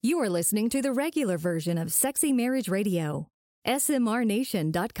You are listening to the regular version of Sexy Marriage Radio.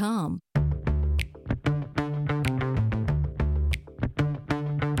 smrnation.com.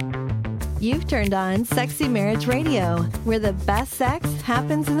 You've turned on Sexy Marriage Radio, where the best sex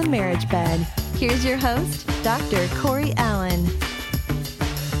happens in the marriage bed. Here's your host, Dr. Corey Allen.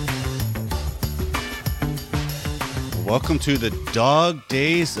 Welcome to the dog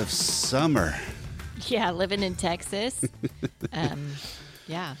days of summer. Yeah, living in Texas.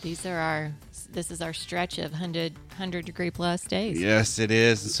 This is our stretch of 100 degree plus days. Yes, it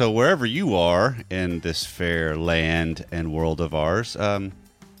is. And so wherever you are in this fair land and world of ours,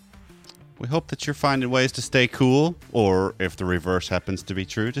 we hope that you're finding ways to stay cool, or if the reverse happens to be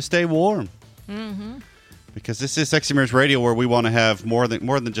true, to stay warm. Mm-hmm. Because this is Sexy Marriage Radio, where we want to have more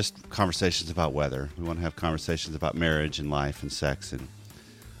than just conversations about weather. We want to have conversations about marriage and life and sex and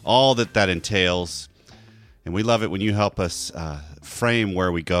all that entails. And we love it when you help us frame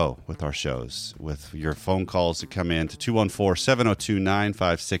where we go with our shows, with your phone calls that come in to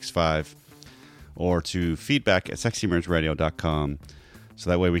 214-702-9565 or to feedback@sexymarriageradio.com. So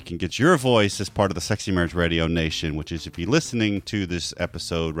that way we can get your voice as part of the Sexy Marriage Radio Nation, which is, if you're listening to this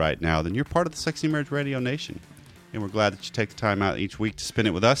episode right now, then you're part of the Sexy Marriage Radio Nation. And we're glad that you take the time out each week to spend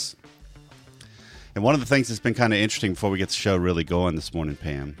it with us. And one of the things that's been kind of interesting before we get the show really going this morning,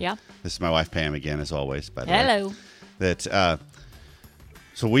 Pam. Yeah. This is my wife, Pam, again, as always, by the way. Hello.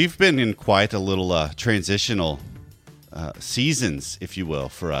 So we've been in quite a little transitional seasons, if you will,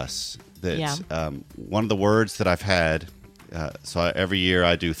 for us. One of the words that I've had, every year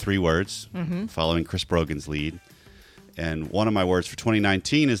I do 3 words, following Chris Brogan's lead. And one of my words for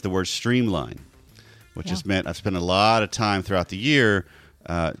 2019 is the word streamline, which has meant I've spent a lot of time throughout the year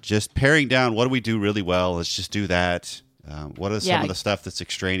just paring down, what do we do really well? Let's just do that. What are some of the stuff that's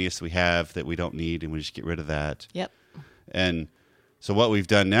extraneous we have that we don't need, and we just get rid of that? Yep. And so what we've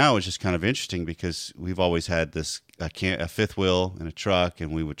done now is just kind of interesting, because we've always had this a fifth wheel and a truck,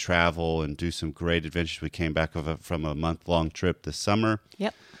 and we would travel and do some great adventures. We came back from a month-long trip this summer.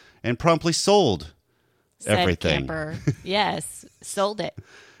 Yep. And promptly sold everything. Camper. Yes, sold it.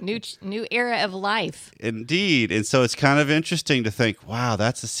 New era of life. Indeed. And so it's kind of interesting to think, wow,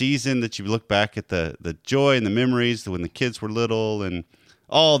 that's a season that you look back at the joy and the memories when the kids were little and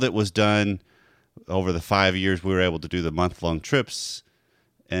all that was done over the 5 years we were able to do the month-long trips.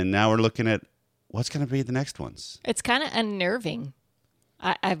 And now we're looking at what's going to be the next ones. It's kind of unnerving.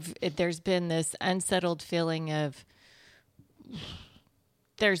 There's been this unsettled feeling of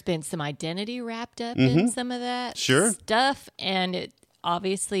there's been some identity wrapped up in some of that stuff. And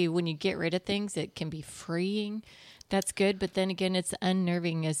obviously, when you get rid of things, it can be freeing. That's good. But then again, it's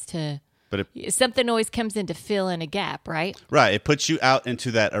unnerving as to something always comes in to fill in a gap, right? Right. It puts you out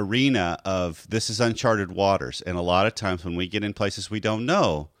into that arena of this is uncharted waters. And a lot of times when we get in places we don't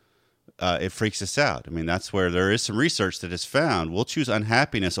know, it freaks us out. I mean, that's where there is some research that has found we'll choose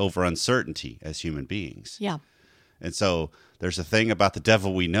unhappiness over uncertainty as human beings. Yeah. And so there's a thing about the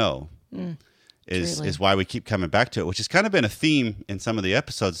devil we know. Is why we keep coming back to it, which has kind of been a theme in some of the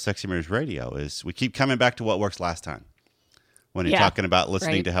episodes of Sexy Marriage Radio, is we keep coming back to what works last time. When you're talking about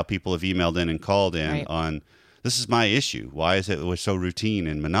listening to how people have emailed in and called in on, this is my issue. Why is it so routine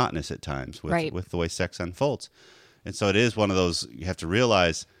and monotonous at times with the way sex unfolds? And so it is one of those, you have to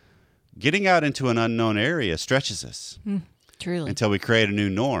realize, getting out into an unknown area stretches us. Truly. Until we create a new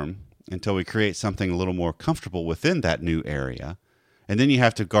norm, until we create something a little more comfortable within that new area. And then you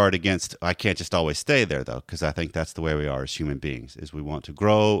have to guard against, I can't just always stay there, though, because I think that's the way we are as human beings, is we want to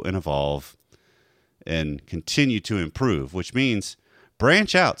grow and evolve and continue to improve, which means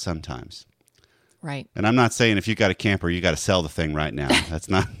branch out sometimes. Right. And I'm not saying if you got a camper, you got to sell the thing right now. That's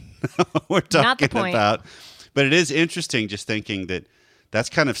not what we're talking not the point. about. But it is interesting just thinking that that's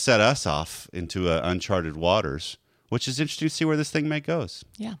kind of set us off into uncharted waters, which is interesting to see where this thing may goes.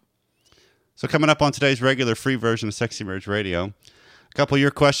 Yeah. So coming up on today's regular free version of Sexy Marriage Radio, a couple of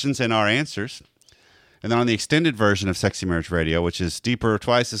your questions and our answers. And then on the extended version of Sexy Marriage Radio, which is deeper,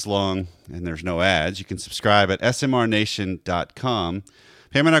 twice as long, and there's no ads, you can subscribe at smrnation.com.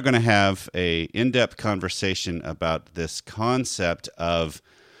 Pam and I are going to have an in-depth conversation about this concept of,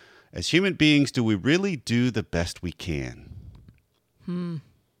 as human beings, do we really do the best we can?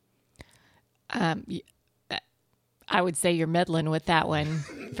 I would say you're meddling with that one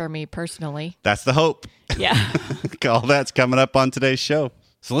for me personally. That's the hope. Yeah. All that's coming up on today's show.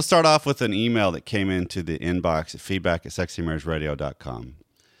 So let's start off with an email that came into the inbox at feedback@sexymarriageradio.com,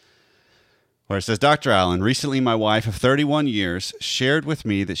 where it says, Dr. Allen, recently my wife of 31 years shared with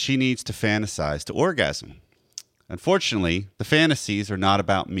me that she needs to fantasize to orgasm. Unfortunately, the fantasies are not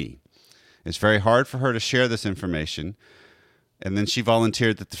about me. It's very hard for her to share this information, And then she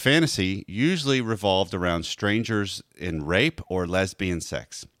volunteered that the fantasy usually revolved around strangers in rape or lesbian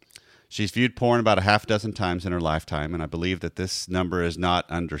sex. She's viewed porn about a half dozen times in her lifetime, and I believe that this number is not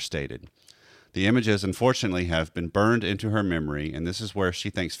understated. The images, unfortunately, have been burned into her memory, and this is where she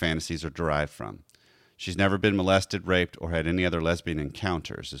thinks fantasies are derived from. She's never been molested, raped, or had any other lesbian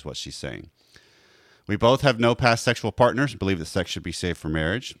encounters, is what she's saying. We both have no past sexual partners and believe that sex should be saved for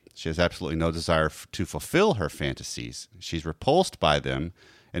marriage. She has absolutely no desire to fulfill her fantasies. She's repulsed by them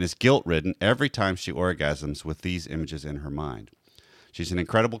and is guilt-ridden every time she orgasms with these images in her mind. She's an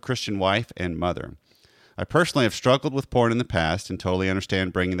incredible Christian wife and mother. I personally have struggled with porn in the past and totally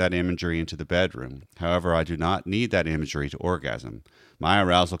understand bringing that imagery into the bedroom. However, I do not need that imagery to orgasm. My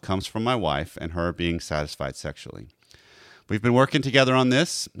arousal comes from my wife and her being satisfied sexually. We've been working together on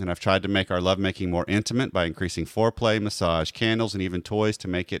this, and I've tried to make our lovemaking more intimate by increasing foreplay, massage, candles, and even toys to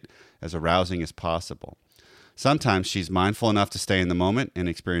make it as arousing as possible. Sometimes she's mindful enough to stay in the moment and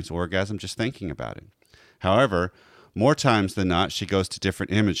experience orgasm just thinking about it. However, more times than not, she goes to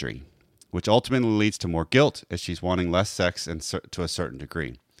different imagery, which ultimately leads to more guilt as she's wanting less sex and to a certain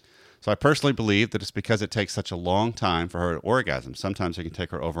degree. So I personally believe that it's because it takes such a long time for her to orgasm. Sometimes it can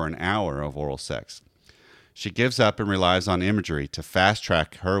take her over an hour of oral sex. She gives up and relies on imagery to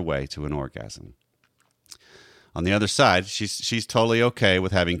fast-track her way to an orgasm. On the other side, she's totally okay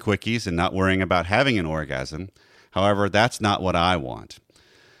with having quickies and not worrying about having an orgasm. However, that's not what I want.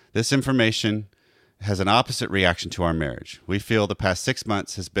 This information has an opposite reaction to our marriage. We feel the past 6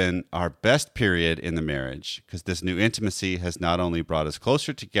 months has been our best period in the marriage because this new intimacy has not only brought us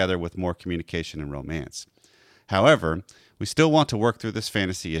closer together with more communication and romance. However, we still want to work through this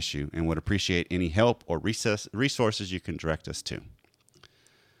fantasy issue and would appreciate any help or resources you can direct us to.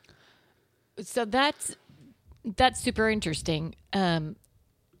 So that's super interesting.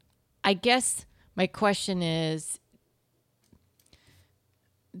 I guess my question is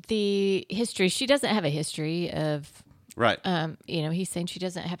the history. She doesn't have a history of, right. He's saying she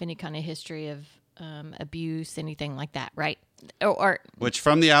doesn't have any kind of history of abuse, anything like that, right? Or which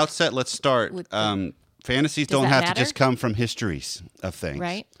from the outset, let's start. Fantasies don't have to just come from histories of things.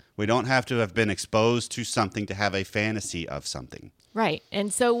 Right. We don't have to have been exposed to something to have a fantasy of something. Right.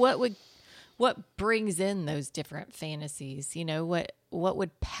 And so what brings in those different fantasies? What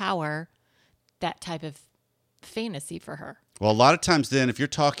would power that type of fantasy for her? Well, a lot of times then, if you're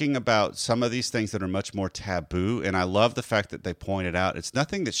talking about some of these things that are much more taboo, and I love the fact that they pointed out, it's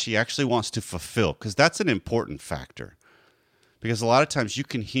nothing that she actually wants to fulfill, because that's an important factor. Because a lot of times you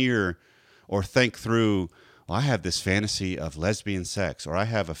can hear or think through, well, I have this fantasy of lesbian sex, or I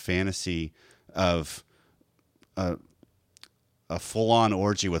have a fantasy of a full-on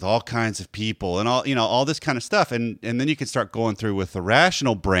orgy with all kinds of people and all this kind of stuff. And then you can start going through with the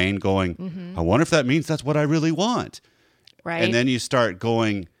rational brain going, I wonder if that means that's what I really want. Right. And then you start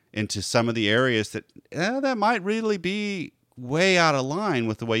going into some of the areas that might really be way out of line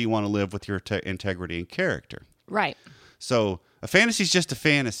with the way you want to live with your integrity and character. Right. So a fantasy is just a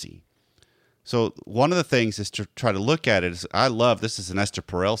fantasy. So one of the things is to try to look at it. This is an Esther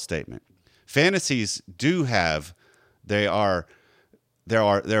Perel statement. Fantasies do have, there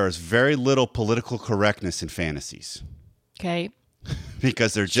is very little political correctness in fantasies. Okay.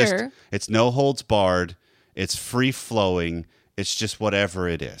 Because they're just, it's no holds barred. It's free flowing. It's just whatever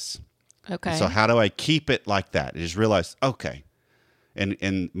it is. Okay. So how do I keep it like that? I just realized, okay.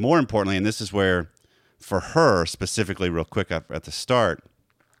 And more importantly, and this is where, for her specifically, real quick at the start,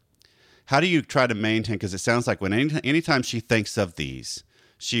 how do you try to maintain, because it sounds like when anytime she thinks of these,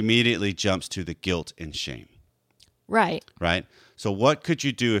 she immediately jumps to the guilt and shame. Right. Right? So what could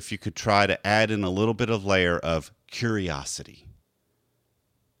you do if you could try to add in a little bit of layer of curiosity?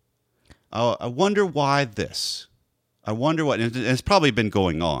 Oh, I wonder why this. I wonder what, and it's probably been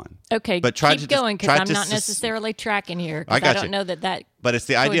going on. Okay, but try keep to going, because I'm not necessarily tracking here. I don't know that. But it's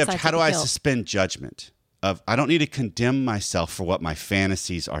the idea of how do I suspend judgment? I don't need to condemn myself for what my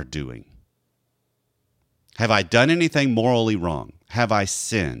fantasies are doing. Have I done anything morally wrong? Have I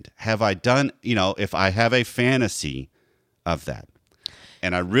sinned? Have I done, if I have a fantasy of that?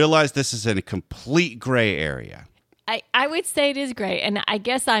 And I realize this is in a complete gray area. I would say it is gray. And I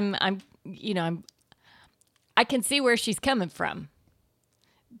guess I can see where she's coming from.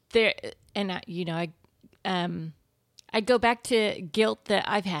 There, and I go back to guilt that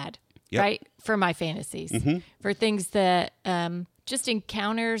I've had, right, for my fantasies, for things that just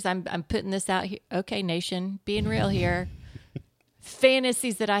encounters. I'm putting this out here. Okay, nation, being real here.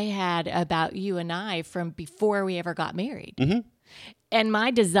 Fantasies that I had about you and I from before we ever got married, and my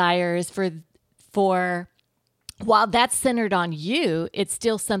desire is for while that's centered on you, it's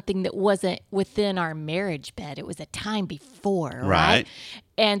still something that wasn't within our marriage bed. It was a time before, right?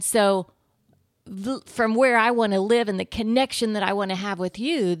 And so from where I want to live and the connection that I want to have with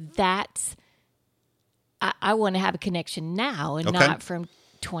you, that's, I want to have a connection now and not from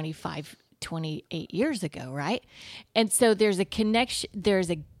 25, 28 years ago, right? And so there's a connection,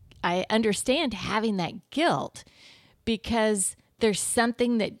 I understand having that guilt because there's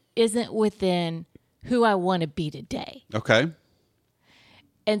something that isn't within who I want to be today. Okay.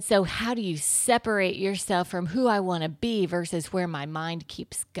 And so how do you separate yourself from who I want to be versus where my mind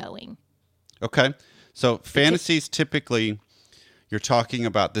keeps going? Okay. So fantasies typically, you're talking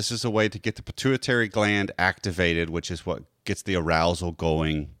about, this is a way to get the pituitary gland activated, which is what gets the arousal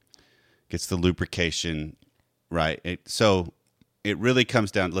going, gets the lubrication, right? So it really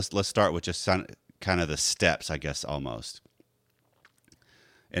comes down, let's start with just kind of the steps, I guess, almost.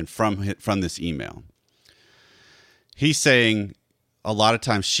 And from this email, he's saying a lot of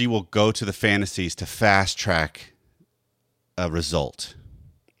times she will go to the fantasies to fast track a result,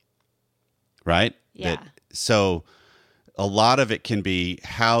 right? Yeah. So a lot of it can be,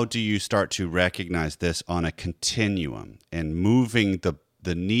 how do you start to recognize this on a continuum? And moving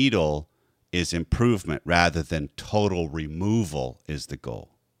the needle is improvement rather than total removal is the goal.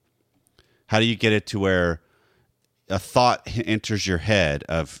 How do you get it to where a thought enters your head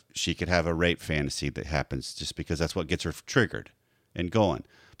of she could have a rape fantasy that happens just because that's what gets her triggered and going.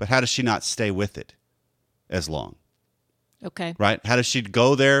 But how does she not stay with it as long? Okay. Right? How does she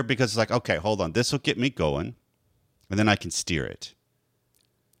go there? Because it's like, okay, hold on, this will get me going, and then I can steer it.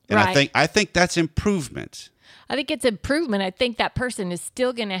 And right. I think that's improvement. I think it's improvement. I think that person is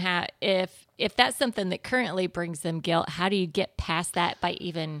still going to have, if that's something that currently brings them guilt, how do you get past that by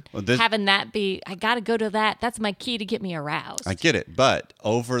even having that be, I got to go to that. That's my key to get me aroused. I get it. But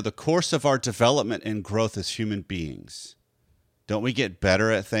over the course of our development and growth as human beings, don't we get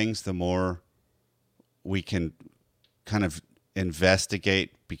better at things the more we can kind of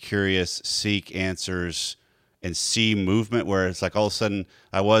investigate, be curious, seek answers, and see movement, where it's like all of a sudden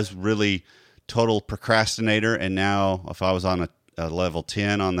I was really total procrastinator, and now if I was on a level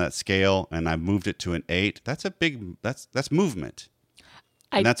 10 on that scale and I moved it to an 8, that's movement.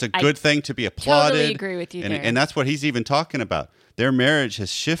 And that's a good thing to be applauded. Totally agree with you there. And that's what he's even talking about. Their marriage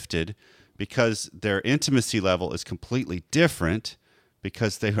has shifted because their intimacy level is completely different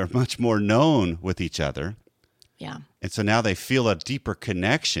because they are much more known with each other. Yeah. And so now they feel a deeper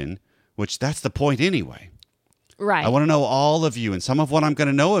connection, which that's the point anyway. Right. I want to know all of you, and some of what I'm going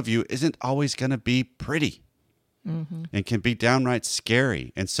to know of you isn't always going to be pretty and can be downright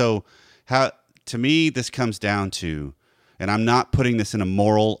scary. And so to me, this comes down to, and I'm not putting this in a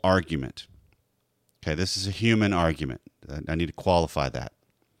moral argument. Okay, this is a human argument. I need to qualify that.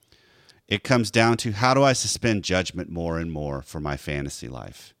 It comes down to, how do I suspend judgment more and more for my fantasy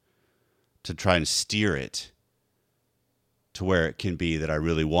life to try and steer it to where it can be that I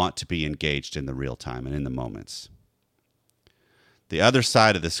really want to be engaged in the real time and in the moments. The other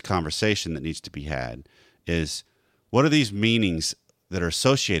side of this conversation that needs to be had is, what are these meanings that are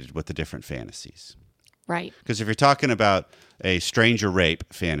associated with the different fantasies? Right. Because if you're talking about a stranger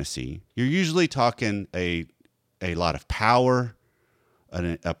rape fantasy, you're usually talking a lot of power,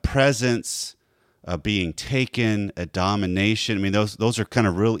 a presence, a being taken, a domination. I mean, those are kind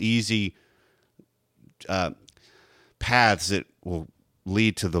of real easy paths that will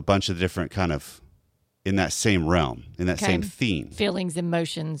lead to the bunch of different kind of in that same realm, in that same theme. Feelings,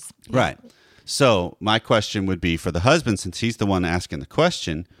 emotions. Right. So my question would be for the husband, since he's the one asking the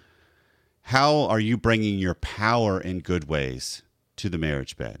question, how are you bringing your power in good ways to the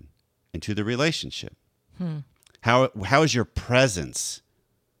marriage bed and to the relationship? How is your presence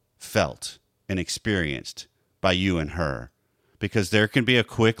felt and experienced by you and her? Because there can be a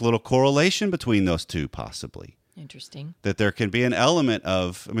quick little correlation between those two, possibly. Interesting. That there can be an element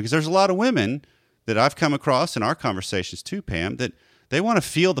of, because there's a lot of women that I've come across in our conversations too, Pam, that they want to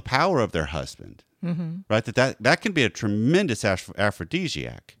feel the power of their husband, right? That can be a tremendous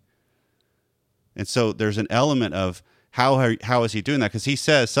aphrodisiac. And so there's an element of how is he doing that? Because he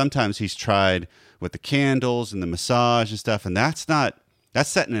says sometimes he's tried with the candles and the massage and stuff, and that's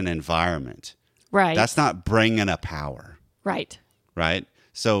setting an environment. Right. That's not bringing a power. Right. Right?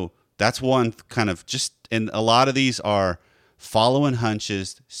 So that's one kind of and a lot of these are following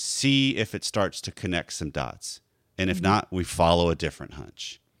hunches, see if it starts to connect some dots. And if not, we follow a different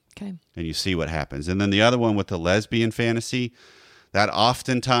hunch. Okay. And you see what happens. And then the other one with the lesbian fantasy, that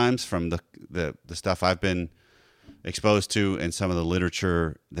oftentimes from the stuff I've been exposed to and some of the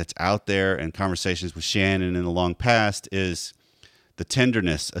literature that's out there and conversations with Shannon in the long past is the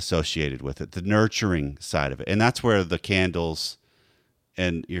tenderness associated with it, the nurturing side of it. And that's where the candles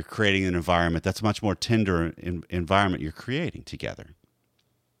and you're creating an environment that's much more tender environment you're creating together.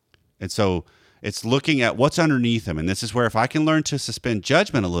 And so it's looking at what's underneath them. And this is where if I can learn to suspend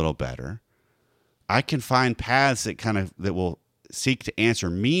judgment a little better, I can find paths that will seek to answer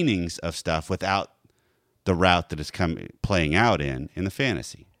meanings of stuff without the route that it's playing out in the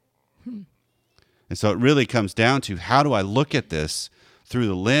fantasy. And so it really comes down to, how do I look at this through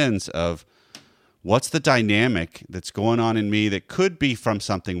the lens of what's the dynamic that's going on in me that could be from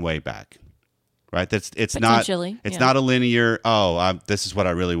something way back, right? It's not a linear, this is what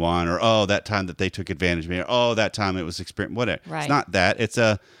I really want, or that time that they took advantage of me, or that time it was experience, whatever. Right. It's not that. It's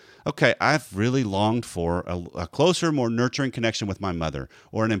okay, I've really longed for a closer, more nurturing connection with my mother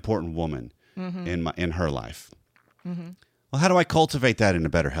or an important woman in her life. Mm-hmm. Well, how do I cultivate that in a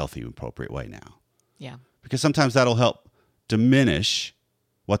better, healthy, appropriate way now? Yeah. Because sometimes that'll help diminish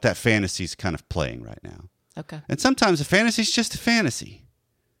what that fantasy's kind of playing right now. Okay. And sometimes a fantasy's just a fantasy.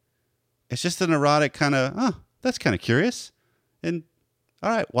 It's just an erotic kind of, that's kind of curious. And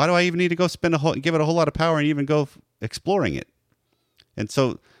all right, why do I even need to go give it a whole lot of power and even go exploring it? And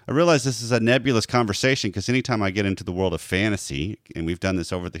so I realize this is a nebulous conversation, because anytime I get into the world of fantasy, and we've done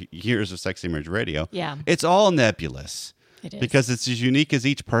this over the years of Sexy Marriage Radio, it's all nebulous. It is. Because it's as unique as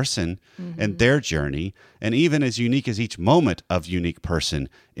each person and their journey, and even as unique as each moment of unique person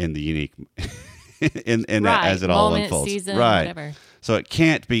in the unique, as it all unfolds. Season, right. Whatever. So it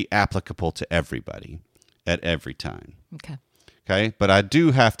can't be applicable to everybody at every time. Okay. But I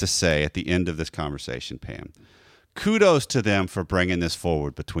do have to say at the end of this conversation, Pam, kudos to them for bringing this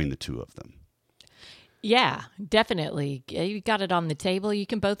forward between the two of them. Yeah, definitely. You got it on the table. You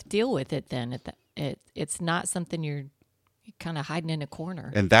can both deal with it then. It's not something you're kind of hiding in a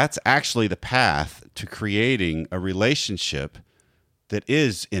corner. And that's actually the path to creating a relationship that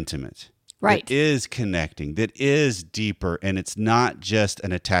is intimate. Right. That is connecting, that is deeper, and it's not just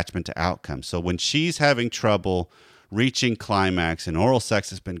an attachment to outcome. So when she's having trouble reaching climax and oral sex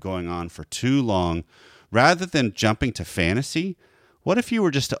has been going on for too long, rather than jumping to fantasy, what if you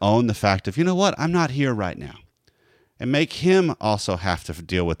were just to own the fact of, you know what, I'm not here right now? And make him also have to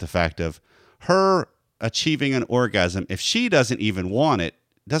deal with the fact of her achieving an orgasm. If she doesn't even want it,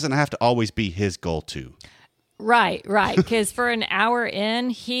 doesn't have to always be his goal too. Right. Because for an hour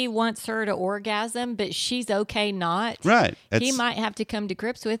in, he wants her to orgasm, but she's okay not. Right. He might have to come to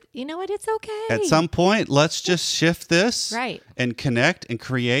grips with, you know what, it's okay. At some point, let's just shift this and connect and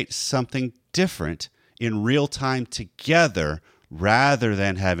create something different in real time together, rather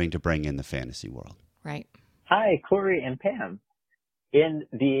than having to bring in the fantasy world. Right. Hi, Corey and Pam. In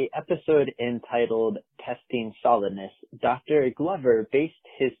the episode entitled Testing Solidness, Dr. Glover based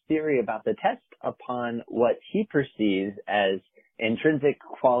his theory about the test upon what he perceives as intrinsic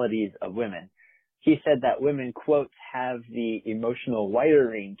qualities of women. He said that women, quote, have the emotional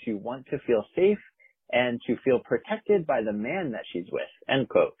wiring to want to feel safe and to feel protected by the man that she's with, end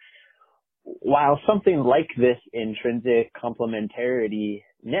quote. While something like this intrinsic complementarity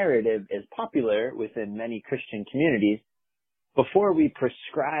narrative is popular within many Christian communities, before we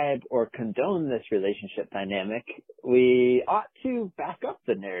prescribe or condone this relationship dynamic, we ought to back up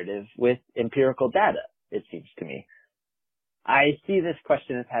the narrative with empirical data, it seems to me. I see this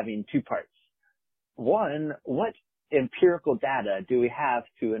question as having two parts. One, what empirical data do we have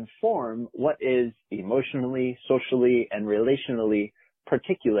to inform what is emotionally, socially, and relationally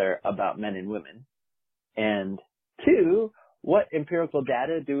particular about men and women? And two, what empirical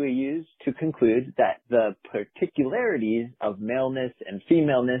data do we use to conclude that the particularities of maleness and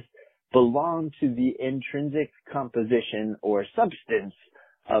femaleness belong to the intrinsic composition or substance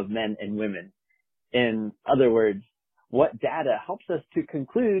of men and women? In other words, what data helps us to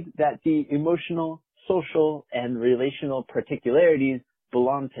conclude that the emotional, social, and relational particularities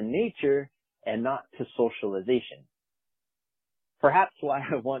belong to nature and not to socialization? Perhaps why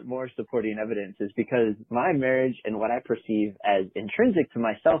I want more supporting evidence is because my marriage and what I perceive as intrinsic to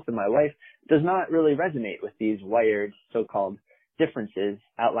myself and my wife does not really resonate with these wired so-called differences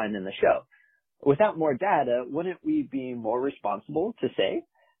outlined in the show. Without more data, wouldn't we be more responsible to say,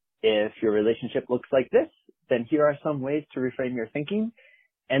 if your relationship looks like this, then here are some ways to reframe your thinking,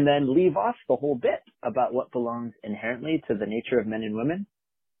 and then leave off the whole bit about what belongs inherently to the nature of men and women?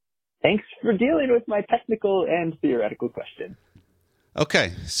 Thanks for dealing with my technical and theoretical question.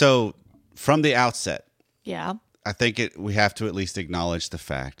 Okay, so from the outset, I think we have to at least acknowledge the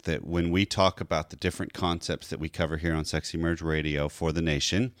fact that when we talk about the different concepts that we cover here on Sexy Marriage Radio for the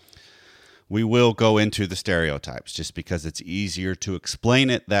nation, we will go into the stereotypes just because it's easier to explain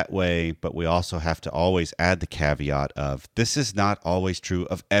it that way, but we also have to always add the caveat of this is not always true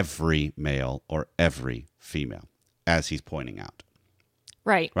of every male or every female, as he's pointing out.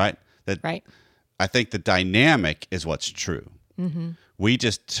 Right. Right? Right. I think the dynamic is what's true. Mm-hmm. We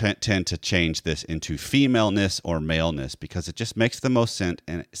just tend to change this into femaleness or maleness because it just makes the most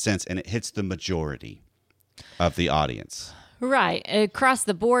sense and it hits the majority of the audience. Right. Across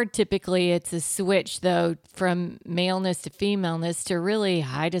the board, typically it's a switch, though, from maleness to femaleness to really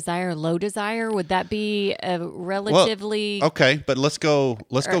high desire, low desire. Would that be a relatively... Well, okay, but let's go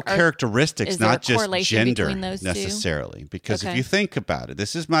characteristics, not just gender necessarily. Because if you think about it,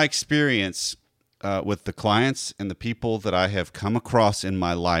 this is my experience with the clients and the people that I have come across in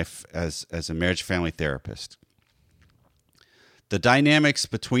my life as a marriage family therapist. The dynamics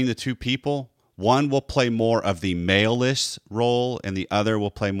between the two people, one will play more of the male-ish role and the other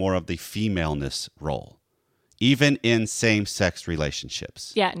will play more of the femaleness role, even in same-sex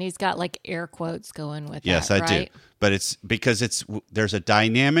relationships. Yeah, and he's got like air quotes going with yes, that, I do. But it's because there's a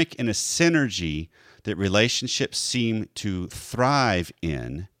dynamic and a synergy that relationships seem to thrive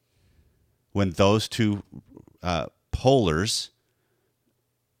in when those two polars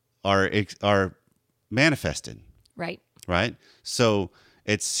are manifested. Right. Right? So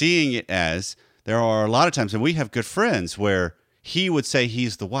it's seeing it as there are a lot of times, and we have good friends where he would say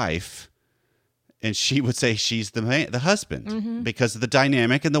he's the wife and she would say she's the husband because of the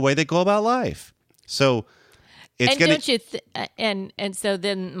dynamic and the way they go about life. So it's and so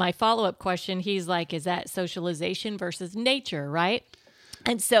then my follow-up question, he's like, is that socialization versus nature, right?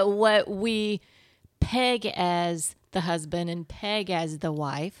 And so what we peg as the husband and peg as the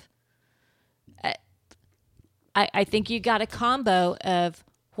wife, I think you got a combo of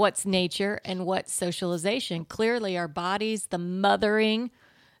what's nature and what's socialization. Clearly, our bodies, the mothering,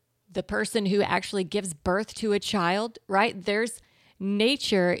 the person who actually gives birth to a child, right? There's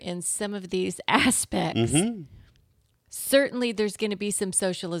nature in some of these aspects. Mm-hmm. Certainly, there's going to be some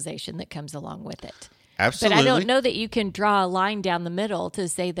socialization that comes along with it. Absolutely. But I don't know that you can draw a line down the middle to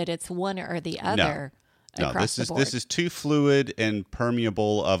say that it's one or the other. No, this is too fluid and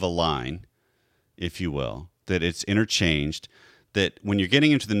permeable of a line, if you will, that it's interchanged. That when you're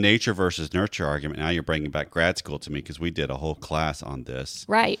getting into the nature versus nurture argument, now you're bringing back grad school to me because we did a whole class on this.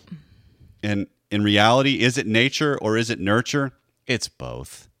 Right. And in reality, is it nature or is it nurture? It's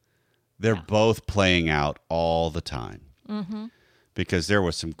both. They're both playing out all the time. Mm-hmm. Because there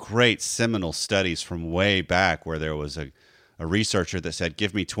was some great seminal studies from way back where there was a researcher that said,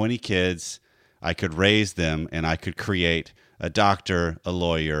 give me 20 kids, I could raise them, and I could create a doctor, a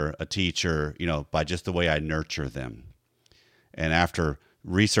lawyer, a teacher, by just the way I nurture them. And after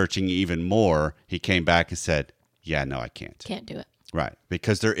researching even more, he came back and said, yeah, no, I can't. Can't do it. Right.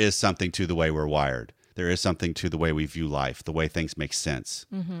 Because there is something to the way we're wired. There is something to the way we view life, the way things make sense.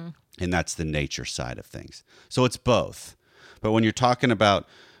 Mm-hmm. And that's the nature side of things. So it's both. But when you're talking about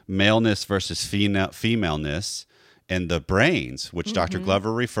maleness versus femaleness and the brains, which Dr.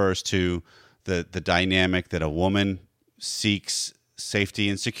 Glover refers to, the dynamic that a woman seeks safety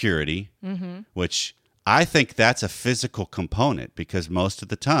and security, which I think that's a physical component because most of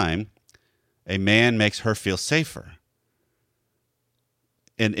the time a man makes her feel safer.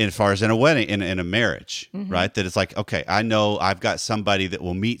 As far as in a wedding, in a marriage, right? That it's like, okay, I know I've got somebody that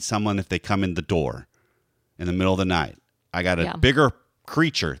will meet someone if they come in the door in the middle of the night. I got a bigger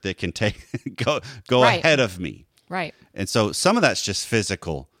creature that can go ahead of me. Right. And so some of that's just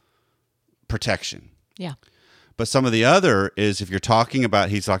physical protection. Yeah. But some of the other is he's talking about,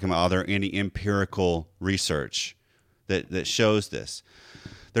 are there any empirical research that shows this?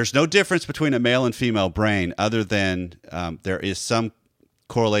 There's no difference between a male and female brain other than there is some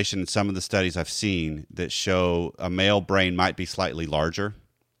correlation in some of the studies I've seen that show a male brain might be slightly larger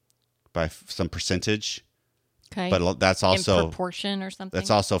by some percentage. Okay. But that's also in proportion or something. That's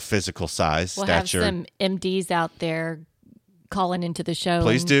also physical size, we'll stature. Have some MDs out there calling into the show.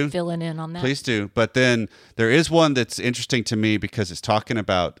 Please do. Filling in on that. Please do. But then there is one that's interesting to me because it's talking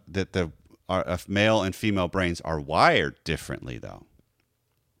about that the male and female brains are wired differently, though.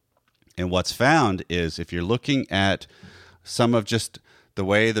 And what's found is if you're looking at some of just the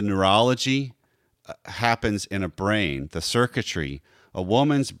way the neurology happens in a brain, the circuitry, a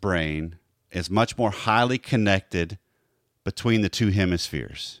woman's brain is much more highly connected between the two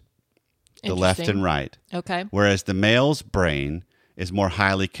hemispheres, the left and right. Okay. Whereas the male's brain is more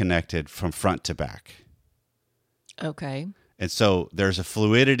highly connected from front to back. Okay. And so there's a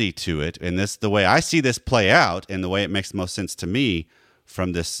fluidity to it. And this, the way I see this play out and the way it makes the most sense to me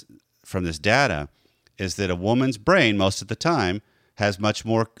from this data is that a woman's brain most of the time has much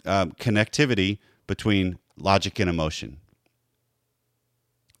more connectivity between logic and emotion.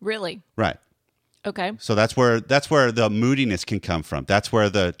 Really? Right. Okay. So that's where the moodiness can come from. That's where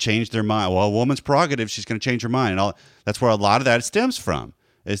the change their mind. Well, a woman's prerogative, she's going to change her mind. And all. That's where a lot of that stems from,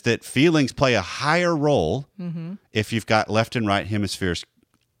 is that feelings play a higher role if you've got left and right hemispheres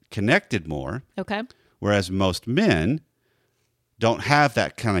connected more. Okay. Whereas most men don't have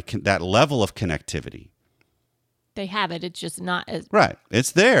that kind of that level of connectivity. They have it. It's just not as right.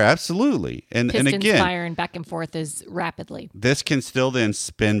 It's there, absolutely. And again, firing back and forth as rapidly. This can still then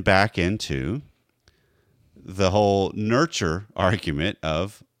spin back into the whole nurture argument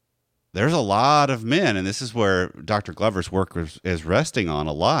of there's a lot of men, and this is where Dr. Glover's work is resting on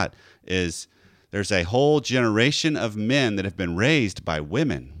a lot, is there's a whole generation of men that have been raised by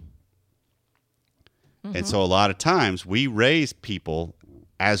women. And so a lot of times we raise people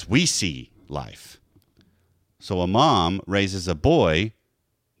as we see life. So a mom raises a boy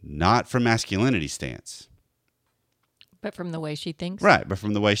not from masculinity stance. But from the way she thinks? Right, but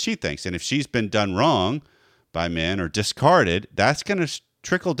from the way she thinks. And if she's been done wrong by men or discarded, that's going to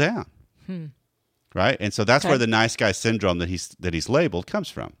trickle down. Right? And so that's where the nice guy syndrome that he's labeled comes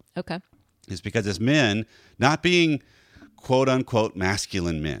from. Okay. Is because as men, not being quote unquote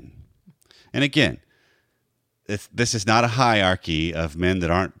masculine men. And again, this is not a hierarchy of men that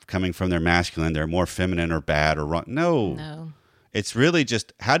aren't coming from their masculine, they're more feminine or bad or wrong. No. It's really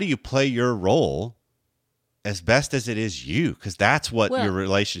just how do you play your role as best as it is you? Because that's what your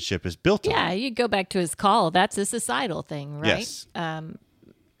relationship is built on. Yeah, you go back to his call. That's a societal thing, right? Yes.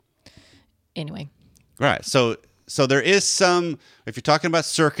 Anyway. Right. So there is some, if you're talking about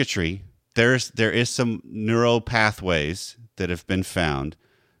circuitry, there is some neural pathways that have been found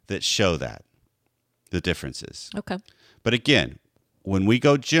that show that. The differences. Okay. But again, when we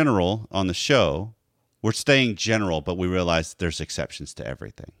go general on the show, we're staying general, but we realize there's exceptions to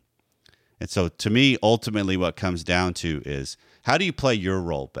everything. And so to me, ultimately what comes down to is how do you play your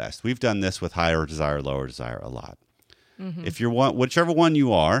role best? We've done this with higher desire, lower desire a lot. If you're whichever one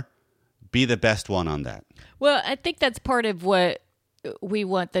you are, be the best one on that. Well, I think that's part of what we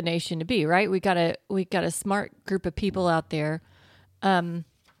want the nation to be, right? We got a smart group of people out there.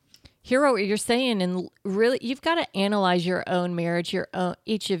 Hear what you're saying, and really, you've got to analyze your own marriage, your own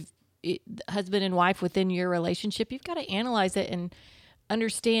each of husband and wife within your relationship. You've got to analyze it and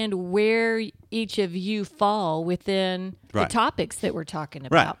understand where each of you fall within the topics that we're talking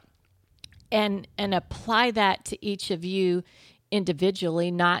about, and apply that to each of you individually,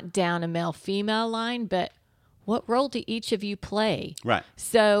 not down a male-female line, but what role do each of you play? Right.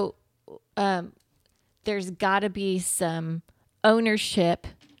 So, there's got to be some ownership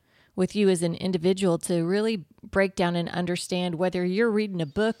with you as an individual to really break down and understand whether you're reading a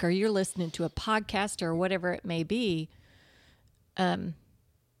book or you're listening to a podcast or whatever it may be.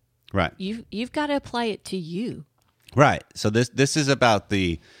 Right. You've got to apply it to you. Right. So this is about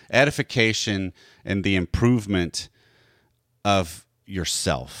the edification and the improvement of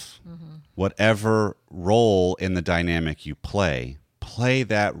yourself. Whatever role in the dynamic you play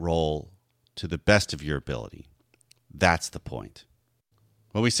that role to the best of your ability. That's the point.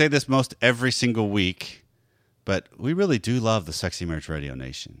 Well, we say this most every single week, but we really do love the Sexy Marriage Radio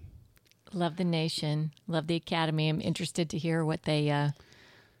Nation. Love the nation. Love the Academy. I'm interested to hear what they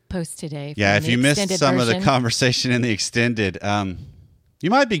post today. Yeah, if you missed some of the conversation in the extended, you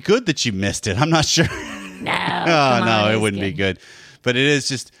might be good that you missed it. I'm not sure. No, it wouldn't be good. But it is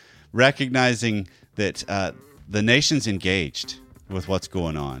just recognizing that the nation's engaged with what's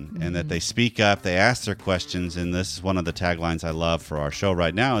going on and that they speak up, they ask their questions. And this is one of the taglines I love for our show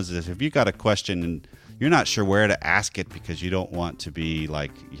right now is if you've got a question and you're not sure where to ask it because you don't want to be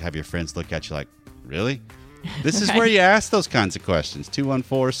like, you have your friends look at you like, really? This is where you ask those kinds of questions.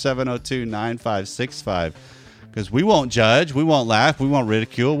 214-702-9565. Because we won't judge, we won't laugh, we won't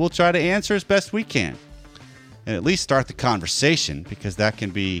ridicule. We'll try to answer as best we can. And at least start the conversation because that can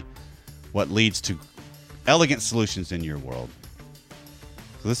be what leads to elegant solutions in your world.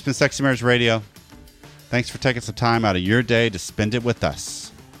 So this has been Sexy Marriage Radio. Thanks for taking some time out of your day to spend it with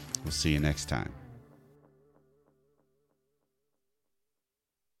us. We'll see you next time.